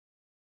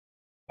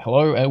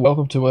Hello and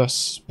welcome to a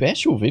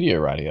special video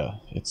right here.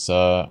 It's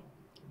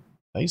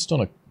based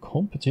on a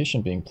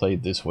competition being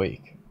played this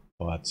week,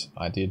 but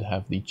I did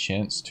have the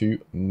chance to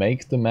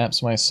make the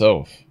maps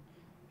myself.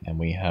 And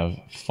we have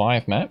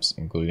 5 maps,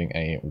 including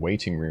a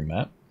waiting room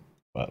map,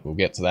 but we'll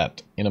get to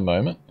that in a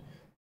moment.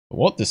 But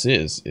what this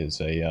is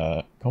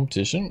a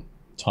competition,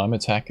 time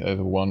attack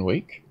over 1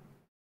 week.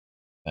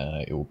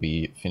 It will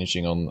be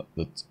finishing on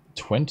the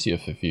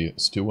 20th if you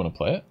still want to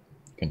play it.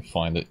 You can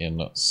find it in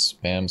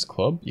Spam's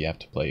Club. You have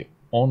to play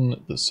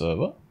on the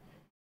server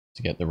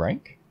to get the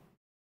rank.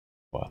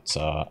 But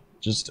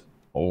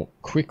I'll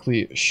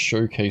quickly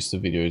showcase the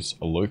videos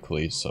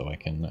locally so I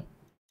can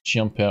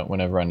jump out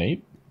whenever I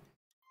need.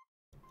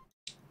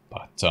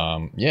 But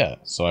yeah,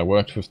 so I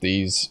worked with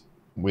these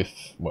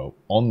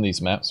on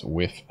these maps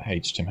with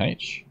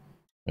htimh,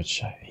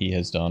 which he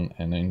has done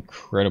an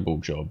incredible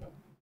job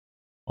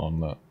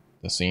on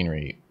the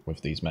scenery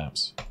with these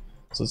maps.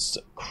 So let's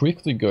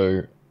quickly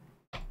go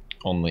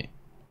on the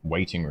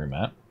waiting room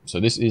map. So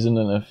this isn't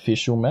an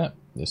official map.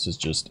 This is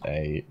just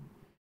a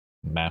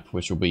map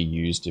which will be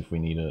used if we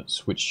need to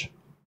switch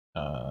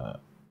or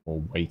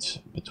wait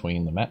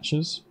between the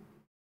matches,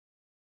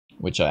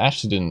 which I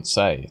actually didn't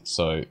say.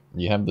 So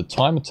you have the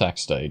time attack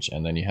stage,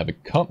 and then you have a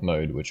cup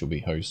mode, which will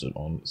be hosted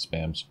on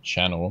Spam's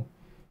channel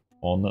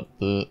on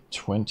the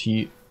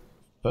 21st?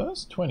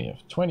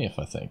 20th,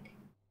 I think.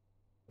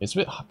 It's a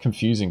bit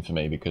confusing for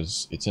me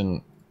because it's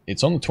on the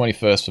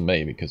 21st for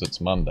me because it's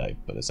Monday,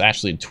 but it's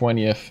actually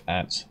 20th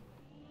at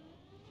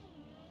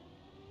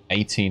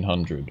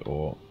 1800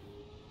 or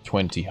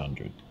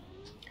 2000.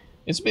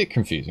 It's a bit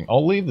confusing.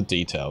 I'll leave the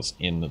details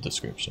in the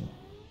description.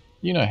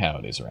 You know how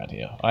it is around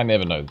here. I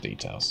never know the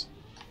details.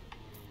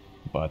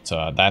 But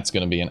that's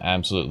going to be an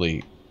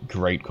absolutely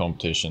great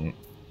competition.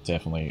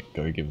 Definitely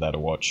go give that a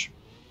watch.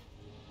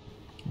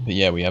 But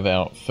yeah, we have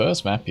our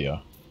first map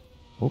here.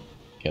 Oop,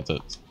 gets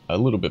it a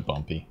little bit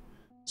bumpy.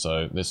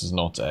 So this is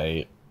not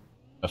a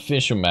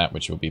official map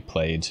which will be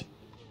played,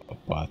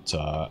 but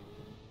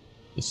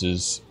this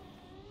is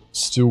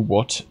still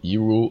what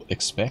you will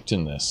expect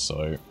in this.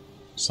 So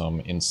some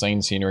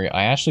insane scenery.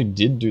 I actually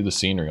did do the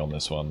scenery on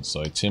this one.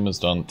 So Tim has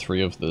done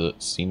 3 of the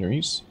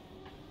sceneries,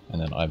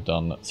 and then I've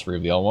done 3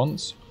 of the other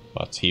ones.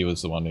 But he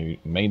was the one who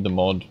made the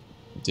mod,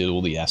 did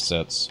all the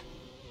assets,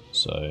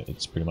 so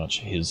it's pretty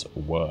much his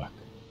work.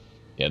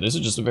 Yeah, this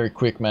is just a very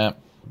quick map.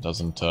 It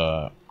doesn't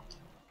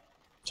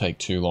take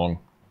too long.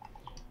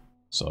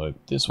 So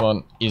this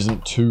one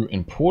isn't too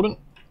important,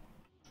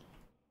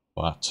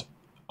 but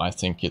I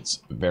think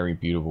it's very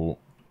beautiful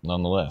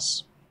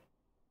nonetheless.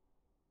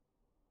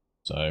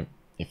 So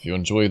if you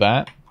enjoy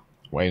that,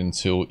 wait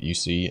until you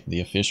see the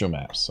official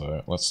map.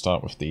 So let's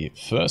start with the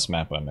first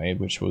map I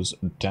made, which was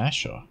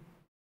Dasher.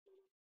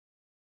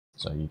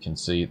 So you can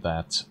see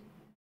that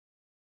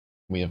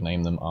we have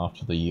named them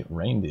after the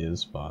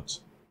reindeers, but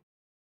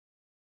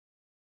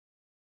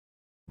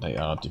they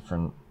are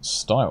different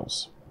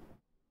styles.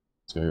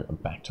 Let's go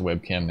back to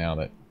webcam now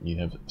that you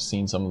have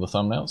seen some of the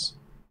thumbnails.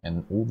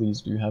 And all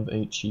these do have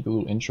a cheeky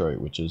little intro,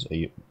 which is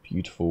a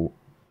beautiful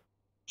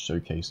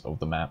showcase of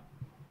the map.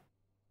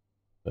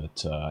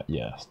 But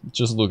yeah,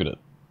 just look at it.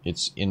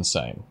 It's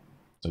insane.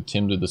 So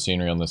Tim did the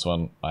scenery on this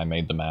one. I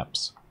made the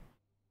maps.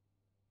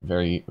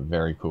 Very,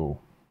 very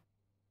cool.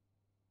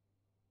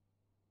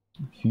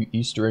 A few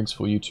Easter eggs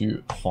for you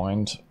to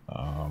find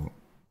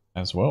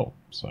as well.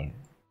 So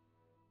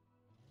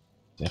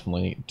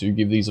definitely do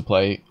give these a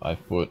play.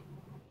 I've put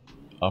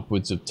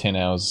upwards of 10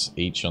 hours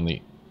each on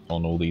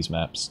all these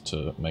maps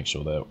to make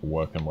sure they're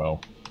working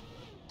well.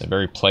 They're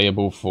very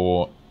playable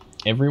for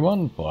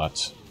everyone,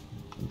 but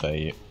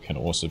they can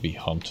also be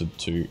hunted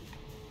to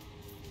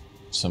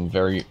some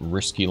very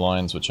risky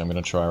lines, which I'm going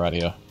to try right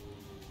here.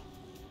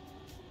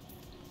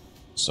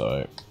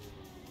 So,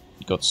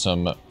 got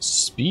some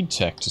speed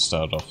tech to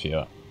start off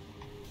here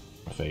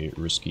with a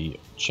risky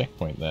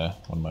checkpoint there,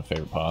 one of my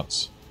favorite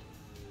parts.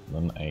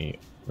 And then a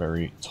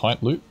very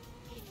tight loop.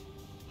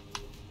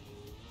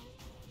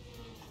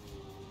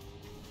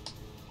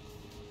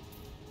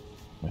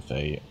 With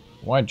a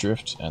wide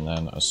drift, and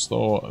then a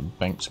slow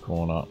banked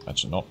corner.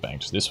 Actually, not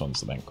banked, this one's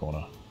the banked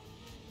corner.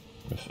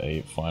 With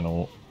a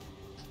final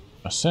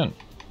ascent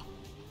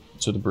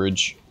to the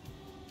bridge,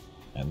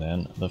 and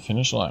then the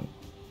finish line.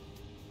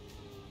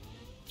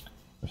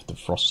 With the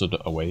frosted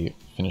away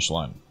finish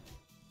line.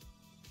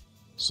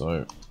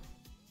 So,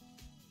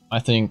 I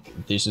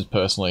think this is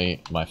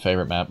personally my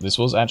favorite map. This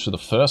was actually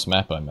the first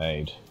map I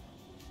made,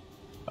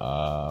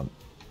 but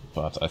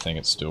I think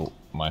it's still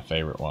my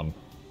favorite one.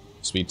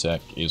 Speed Tech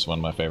is one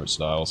of my favorite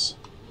styles,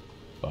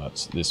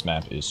 but this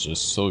map is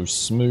just so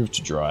smooth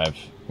to drive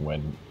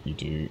when you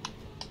do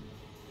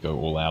go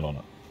all out on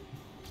it.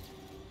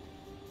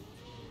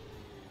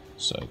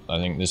 So I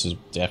think this is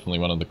definitely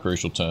one of the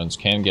crucial turns.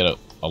 Can get it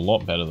a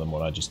lot better than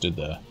what I just did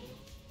there.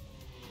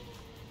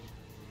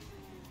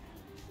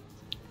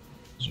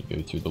 As you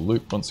go through the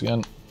loop once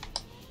again,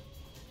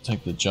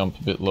 take the jump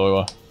a bit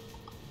lower,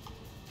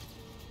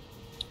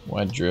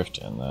 wide drift,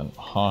 and then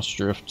harsh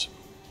drift.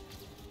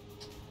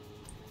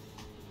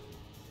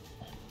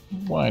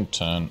 wide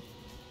turn,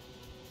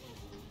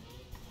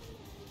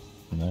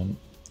 and then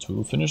to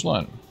the finish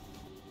line.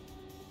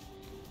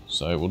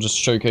 So we'll just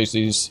showcase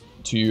these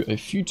to you a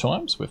few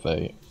times with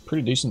a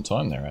pretty decent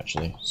time there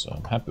actually, so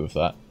I'm happy with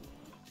that.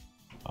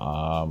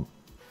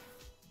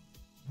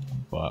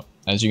 But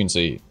as you can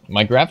see,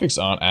 my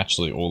graphics aren't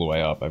actually all the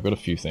way up. I've got a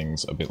few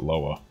things a bit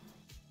lower.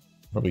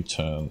 Probably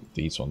turn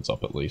these ones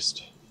up at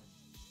least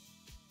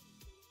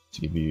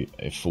to give you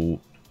a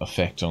full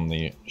effect on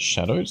the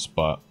shadows,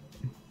 but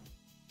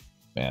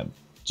man,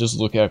 just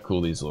look how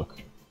cool these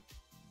look.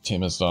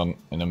 Tim has done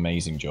an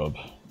amazing job,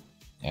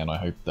 and I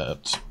hope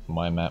that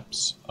my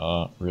maps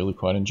are really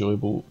quite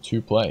enjoyable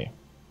to play.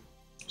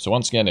 So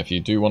once again, if you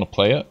do want to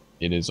play it,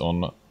 it is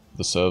on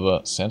the server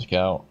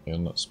santacow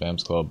in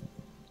Spam's Club.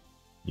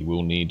 You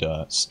will need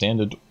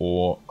standard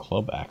or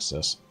club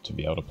access to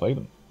be able to play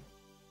them.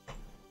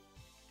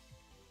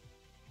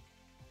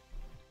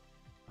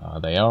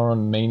 They are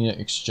on Mania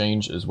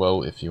Exchange as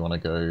well if you want to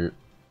go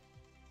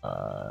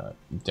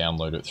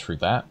download it through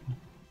that.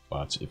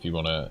 But if you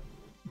want to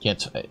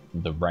get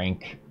the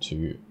rank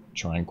to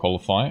try and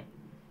qualify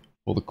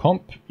for the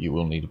comp, you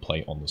will need to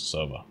play on the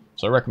server.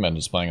 So I recommend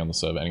just playing on the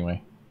server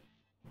anyway.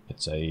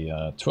 It's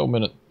a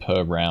 12-minute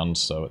per round,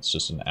 so it's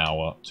just an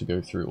hour to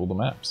go through all the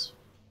maps.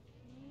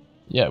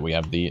 Yeah, we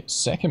have the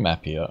second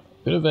map here.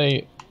 Bit of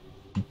a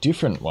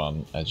different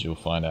one, as you'll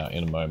find out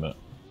in a moment.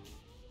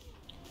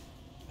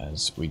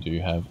 As we do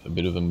have a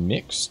bit of a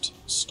mixed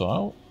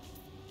style.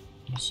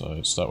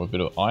 So start with a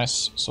bit of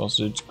ice,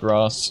 sausage,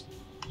 grass.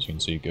 As you can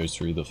see, it goes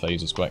through the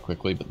phases quite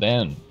quickly. But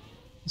then,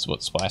 that's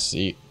what's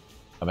spicy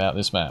about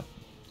this map.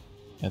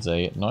 There's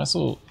a nice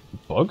little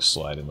bog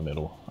slide in the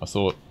middle. I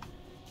thought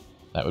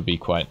that would be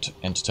quite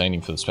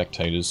entertaining for the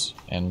spectators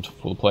and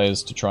for the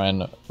players to try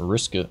and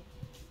risk it.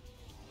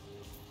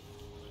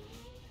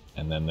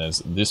 And then there's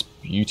this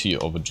beauty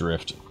of a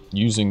drift.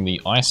 Using the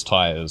ice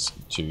tires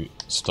to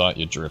start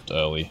your drift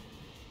early.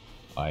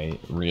 I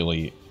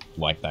really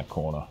like that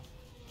corner.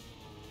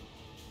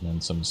 And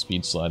then some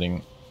speed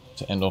sliding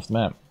to end off the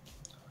map.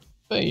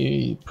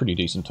 A pretty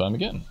decent time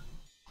again.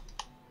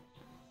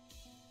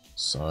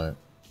 So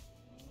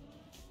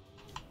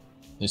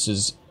this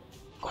is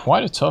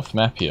quite a tough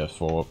map here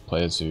for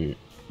players who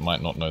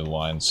might not know the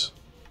lines.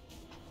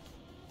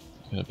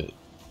 Get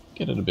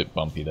it a bit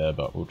bumpy there,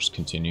 but we'll just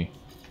continue.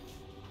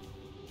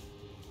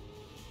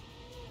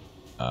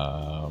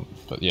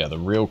 But yeah, the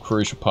real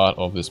crucial part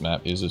of this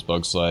map is this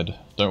bug slide.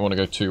 Don't want to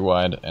go too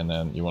wide, and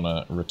then you want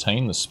to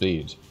retain the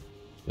speed.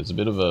 There's a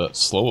bit of a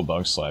slower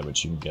bug slide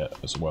which you can get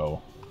as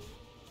well.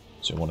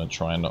 So you want to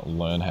try and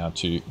learn how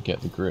to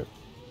get the grip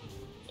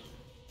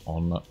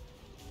on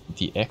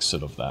the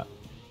exit of that.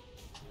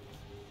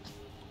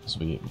 So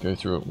we go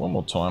through it one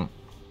more time.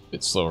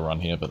 Bit slower run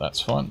here, but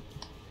that's fine.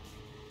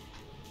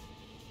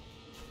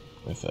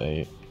 With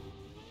a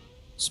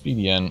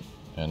speedy end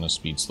and a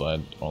speed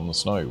slide on the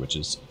snow, which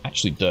is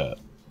actually dirt,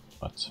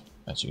 but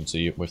as you can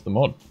see with the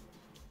mod.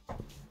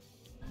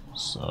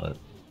 So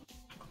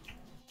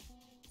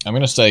I'm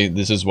going to say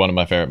this is one of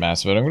my favorite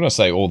maps, but I'm going to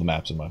say all the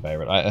maps are my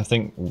favorite. I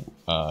think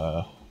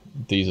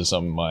these are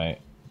some of my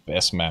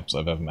best maps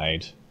I've ever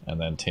made, and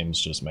then Tim's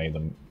just made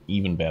them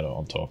even better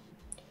on top.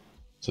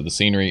 So the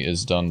scenery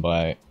is done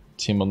by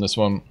Tim on this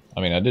one.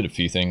 I mean, I did a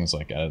few things,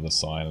 like added the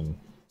sign and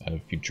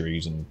added a few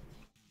trees and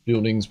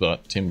buildings,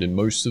 but Tim did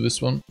most of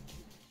this one.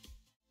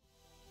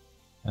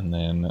 And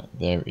then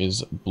there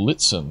is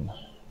Blitzen,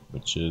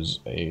 which is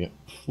a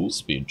full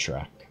speed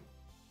track.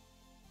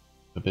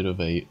 A bit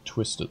of a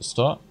twist at the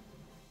start.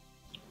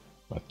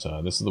 But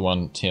this is the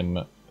one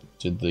Tim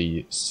did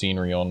the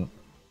scenery on.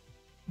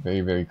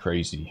 Very, very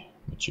crazy,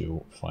 which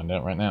you'll find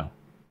out right now.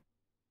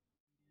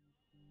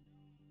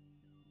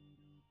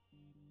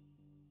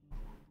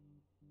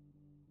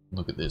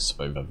 Look at this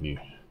overview.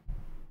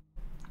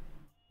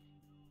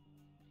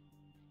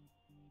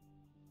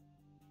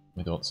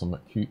 We got some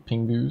cute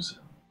pingus,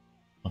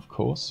 of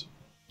course.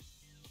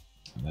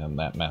 And then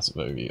that massive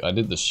overview. I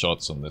did the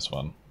shots on this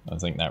one. I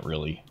think that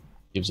really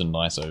gives a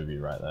nice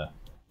overview right there.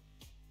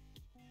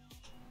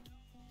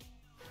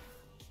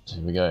 So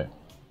here we go.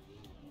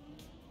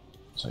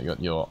 So you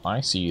got your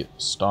icy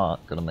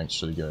start. Got to make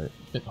sure you go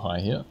a bit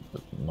high here,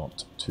 but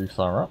not too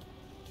far up.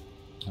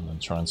 And then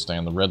try and stay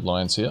on the red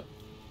lines here.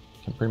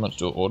 Can pretty much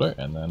do it auto,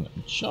 and then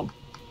jump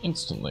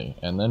instantly,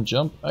 and then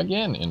jump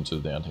again into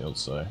the downhill.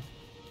 So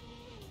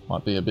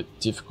might be a bit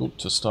difficult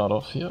to start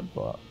off here,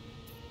 but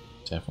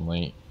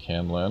definitely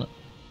can learn it.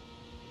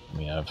 And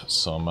we have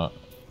some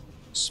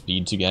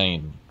speed to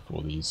gain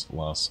for these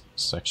last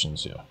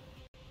sections here.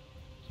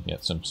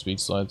 Get some speed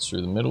slides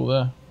through the middle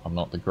there. I'm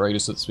not the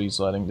greatest at speed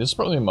sliding. This is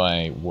probably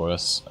my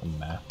worst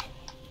map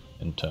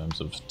in terms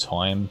of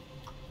time,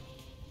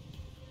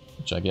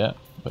 which I get.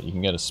 But you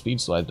can get a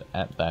speed slide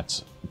at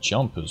that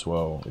jump as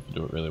well if you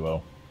do it really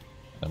well.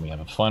 Then we have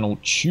a final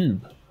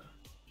tube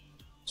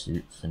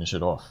to finish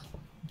it off.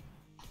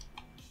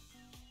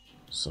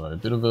 So a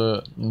bit of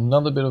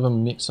another bit of a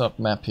mix-up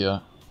map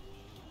here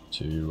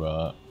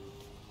to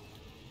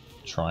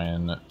try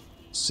and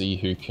see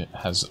who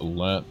has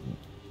learnt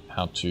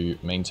how to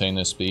maintain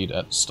their speed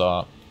at the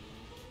start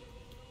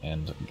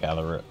and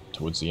gather it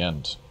towards the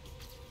end.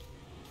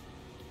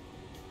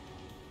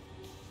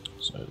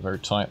 So very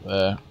tight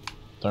there.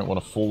 Don't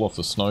want to fall off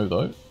the snow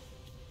though.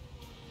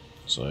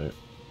 So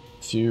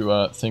a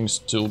few things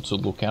still to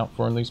look out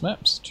for in these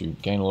maps to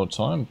gain a lot of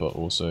time, but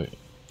also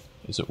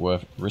is it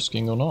worth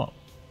risking or not?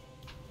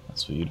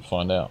 That's for you to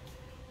find out.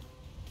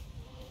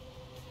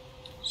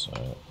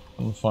 So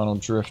one final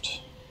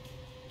drift.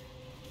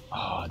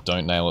 I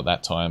don't nail it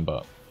that time,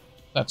 but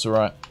that's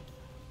alright.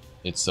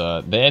 It's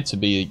there to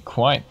be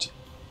quite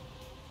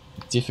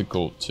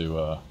difficult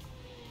to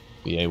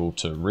be able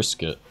to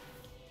risk it.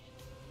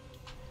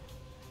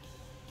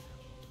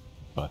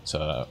 But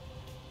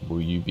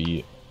will you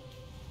be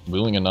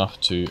willing enough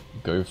to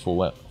go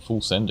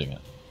full sending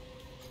it?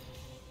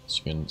 As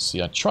you can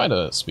see, I tried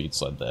a speed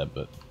sled there,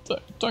 but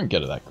don't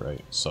get it that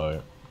great.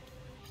 So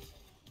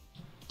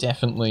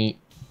definitely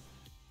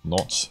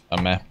not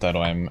a map that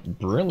I'm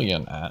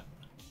brilliant at,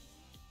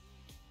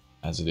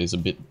 as it is a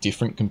bit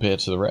different compared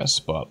to the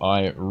rest, but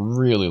I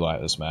really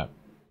like this map.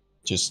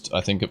 Just,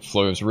 I think it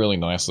flows really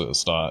nicely at the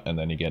start, and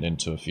then you get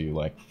into a few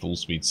like full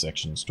speed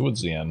sections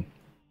towards the end.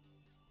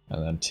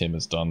 And then Tim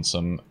has done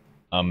some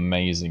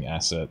amazing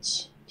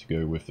assets to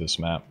go with this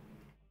map.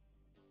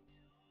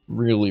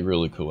 Really,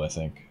 really cool, I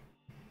think.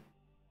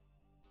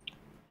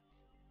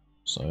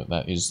 So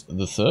that is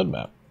the third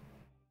map.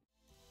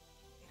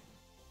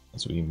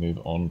 As we move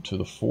on to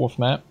the fourth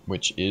map,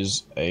 which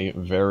is a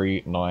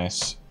very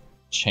nice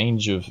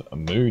change of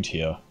mood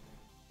here.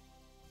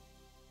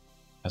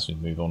 As we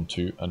move on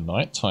to a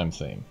nighttime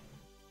theme.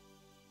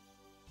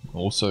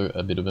 Also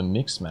a bit of a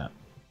mixed map.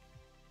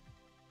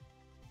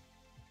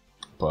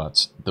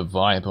 But the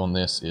vibe on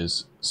this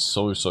is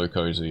so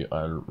cozy.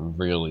 I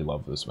really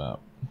love this map.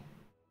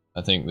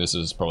 I think this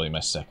is probably my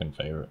second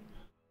favorite.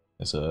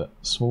 There's a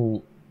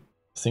small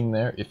thing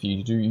there. If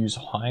you do use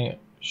high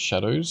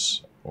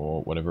shadows,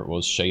 or whatever it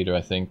was, shader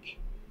I think,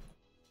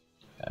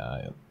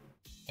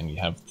 and you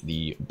have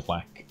the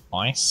black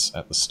ice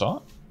at the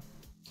start,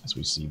 as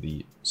we see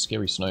the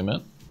scary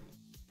snowman,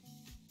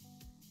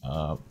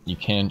 you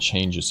can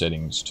change your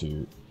settings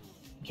to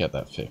get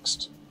that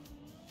fixed.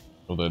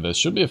 Although there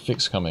should be a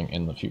fix coming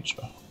in the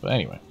future. But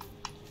anyway,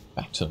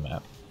 back to the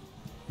map.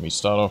 We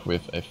start off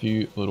with a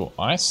few little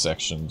ice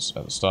sections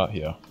at the start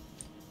here.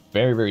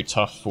 Very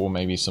tough for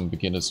maybe some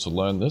beginners to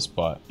learn this,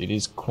 but it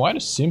is quite a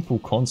simple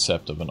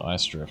concept of an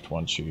ice drift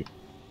once you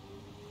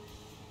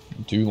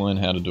do learn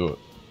how to do it.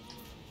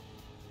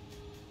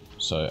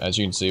 So as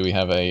you can see, we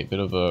have a bit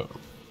of a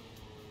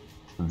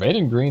red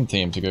and green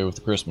theme to go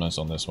with Christmas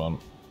on this one.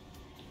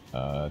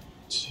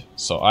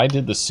 So I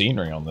did the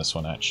scenery on this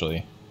one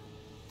actually.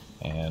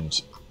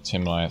 And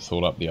Tim and I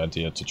thought up the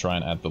idea to try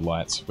and add the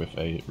lights with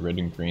a red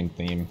and green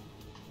theme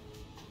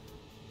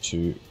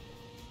to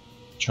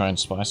try and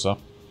spice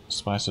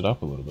it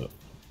up a little bit.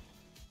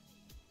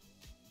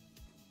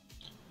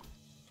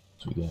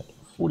 So we get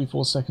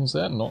 44 seconds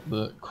there, not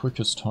the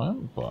quickest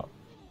time, but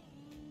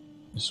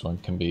this one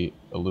can be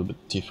a little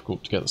bit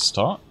difficult to get the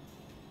start.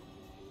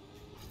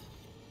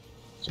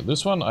 So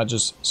this one I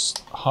just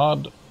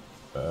hard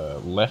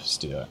left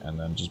steer and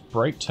then just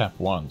brake tap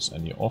once,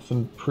 and you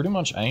often pretty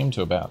much aim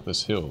to about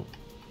this hill.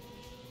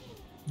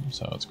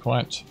 So it's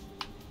quite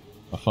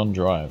a fun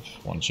drive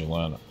once you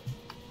learn it,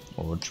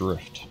 or a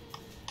drift.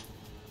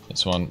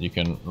 This one you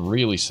can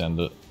really send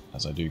it,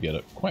 as I do get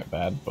it quite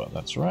bad, but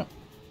that's right.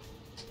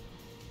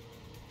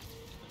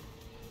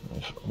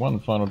 One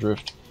final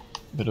drift,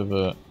 bit of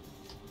a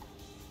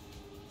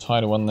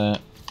tighter one there,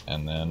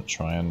 and then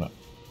try and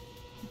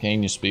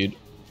gain your speed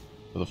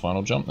for the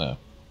final jump there.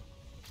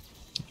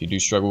 If you do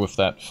struggle with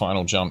that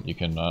final jump, you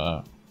can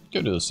go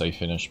to the safe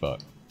finish,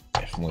 but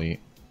definitely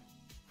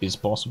is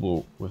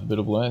possible with a bit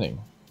of learning.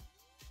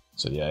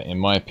 So yeah, in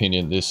my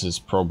opinion, this is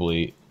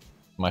probably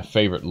my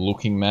favorite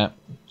looking map.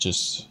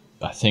 Just,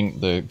 I think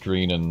the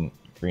green and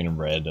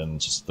red and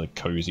just the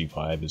cozy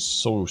vibe is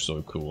so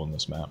cool on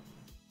this map.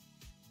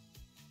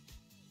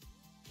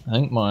 I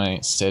think my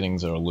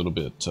settings are a little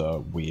bit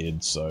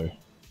weird, so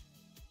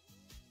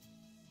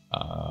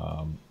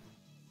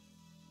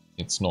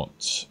it's not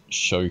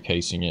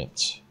showcasing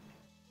it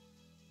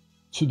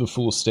to the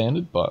full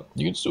standard, but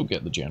you can still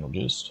get the general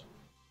gist.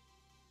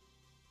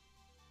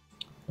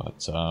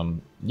 But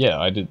yeah,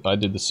 I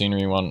did the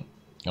scenery one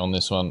on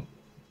this one,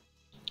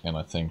 and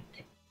I think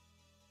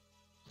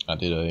I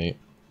did a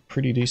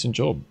pretty decent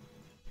job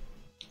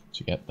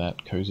to get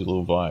that cozy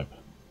little vibe.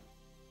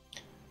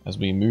 As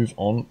we move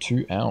on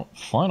to our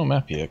final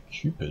map here,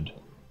 Cupid.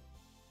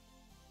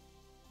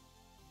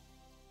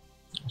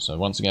 So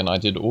once again, I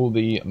did all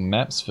the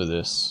maps for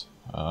this,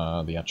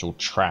 the actual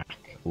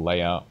track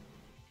layout.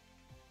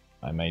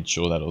 I made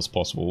sure that it was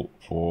possible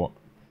for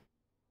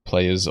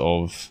players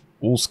of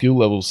all skill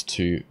levels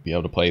to be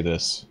able to play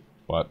this,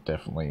 but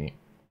definitely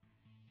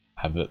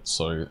have it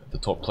so the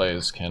top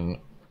players can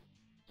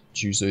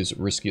choose those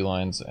risky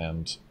lines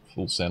and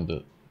full send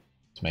it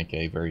to make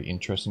a very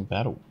interesting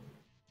battle.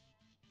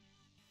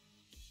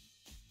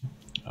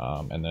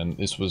 And then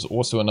this was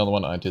also another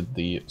one I did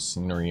the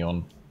scenery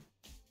on.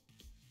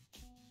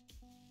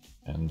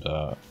 And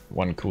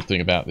one cool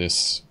thing about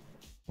this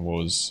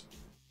was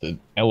the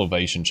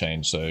elevation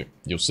change. So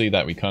you'll see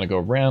that we kind of go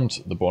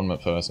around the bottom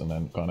at first and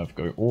then kind of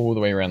go all the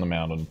way around the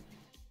mountain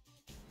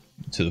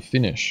to the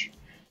finish.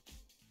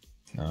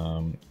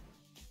 And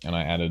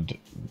I added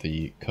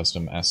the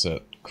custom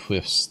asset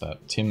cliffs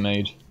that Tim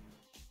made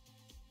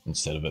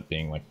instead of it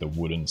being like the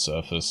wooden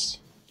surface.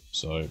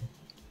 So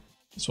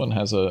this one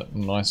has a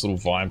nice little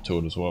vibe to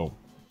it as well.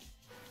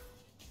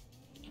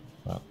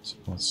 But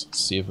let's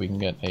see if we can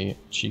get a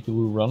cheeky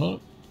little run on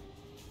it.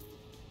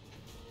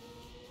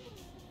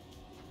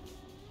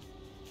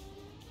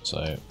 So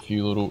a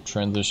few little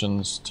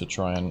transitions to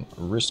try and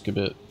risk a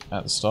bit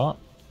at the start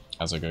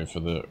as I go for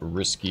the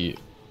risky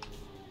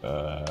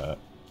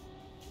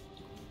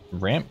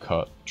ramp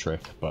cut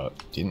trick, but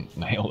didn't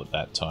nail it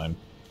that time.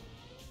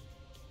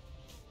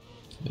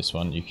 This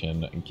one you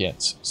can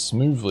get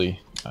smoothly.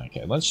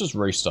 Okay, let's just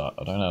restart.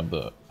 I don't have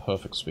the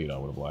perfect speed I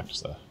would have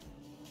liked there.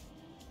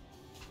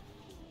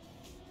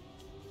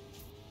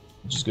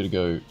 I'm just going to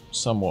go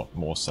somewhat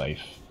more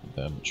safe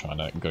than trying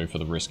to go for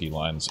the risky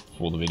lines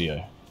for the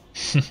video.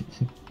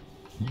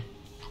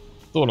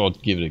 Thought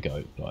I'd give it a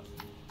go, but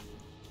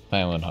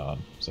failing hard.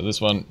 So this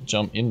one,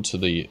 jump into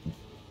the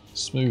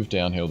smooth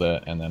downhill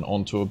there, and then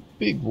onto a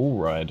big wall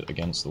ride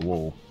against the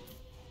wall.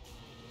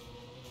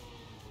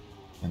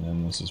 And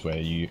then this is where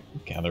you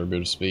gather a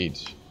bit of speed.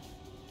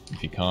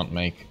 If you can't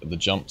make the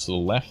jump to the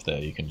left there,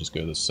 you can just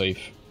go the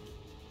safe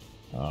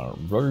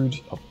road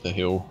up the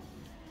hill,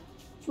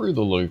 through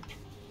the loop,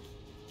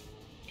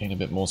 gain a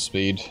bit more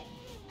speed,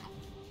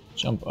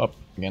 jump up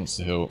against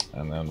the hill,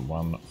 and then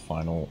one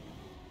final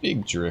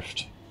big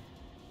drift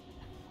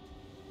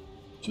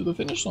to the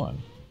finish line.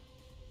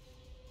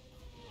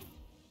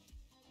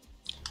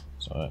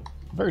 So,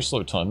 very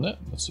slow time there.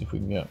 Let's see if we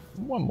can get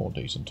one more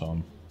decent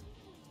time.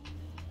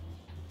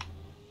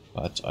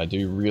 But I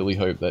do really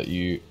hope that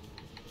you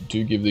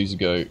do give these a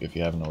go if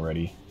you haven't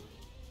already.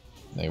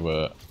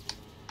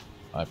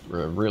 I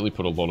really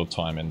put a lot of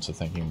time into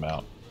thinking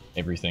about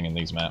everything in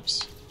these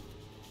maps.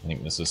 I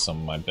think this is some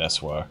of my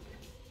best work.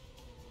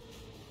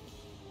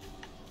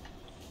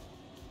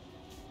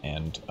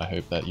 And I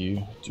hope that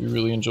you do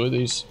really enjoy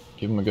these.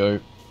 Give them a go.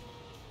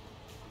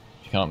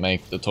 You can't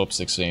make the top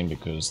 16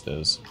 because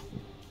there's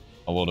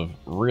a lot of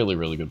really,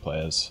 really good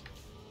players.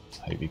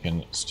 I hope you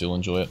can still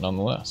enjoy it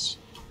nonetheless.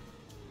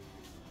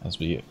 As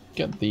we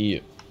get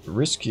the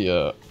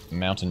riskier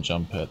mountain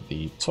jump at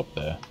the top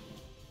there.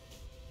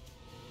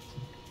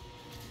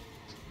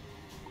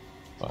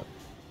 But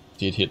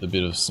did hit the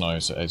bit of snow,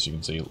 so as you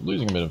can see,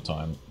 losing a bit of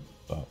time,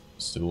 but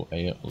still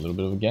a little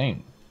bit of a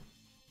gain.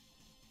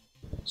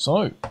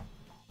 So,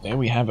 there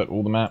we have it,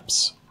 all the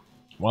maps.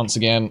 Once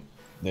again,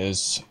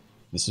 this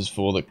is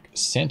for the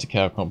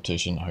santacow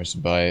competition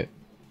hosted by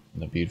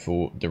the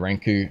beautiful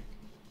DieRennkuh,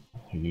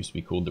 who used to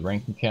be called the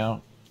ranking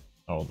cow,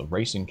 or the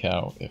racing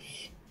cow, if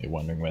you're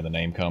wondering where the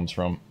name comes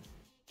from.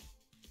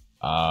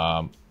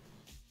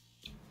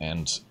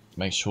 And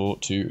make sure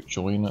to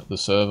join the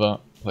server,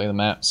 play the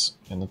maps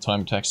in the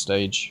time attack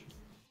stage,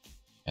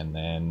 and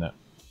then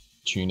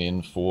tune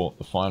in for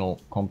the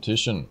final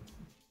competition,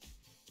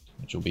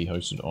 which will be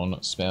hosted on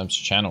Spam's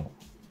channel.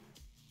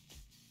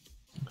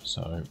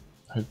 So,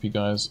 hope you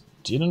guys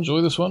did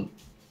enjoy this one.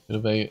 Bit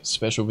of a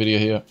special video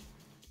here,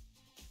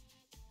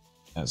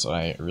 as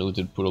I really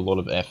did put a lot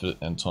of effort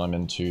and time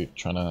into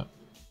trying to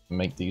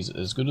make these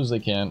as good as they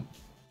can.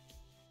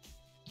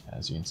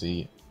 As you can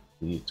see,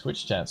 the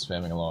Twitch chat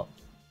spamming a lot.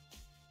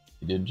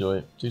 If you did enjoy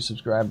it, do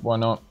subscribe, why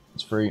not?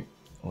 It's free.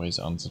 Always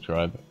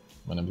unsubscribe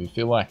whenever you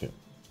feel like it.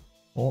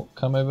 Or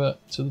come over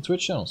to the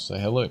Twitch channel, say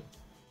hello.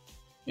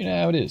 You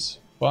know how it is.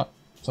 But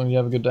as long as you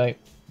have a good day,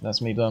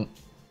 that's me done.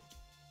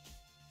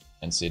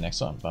 And see you next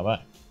time. Bye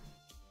bye.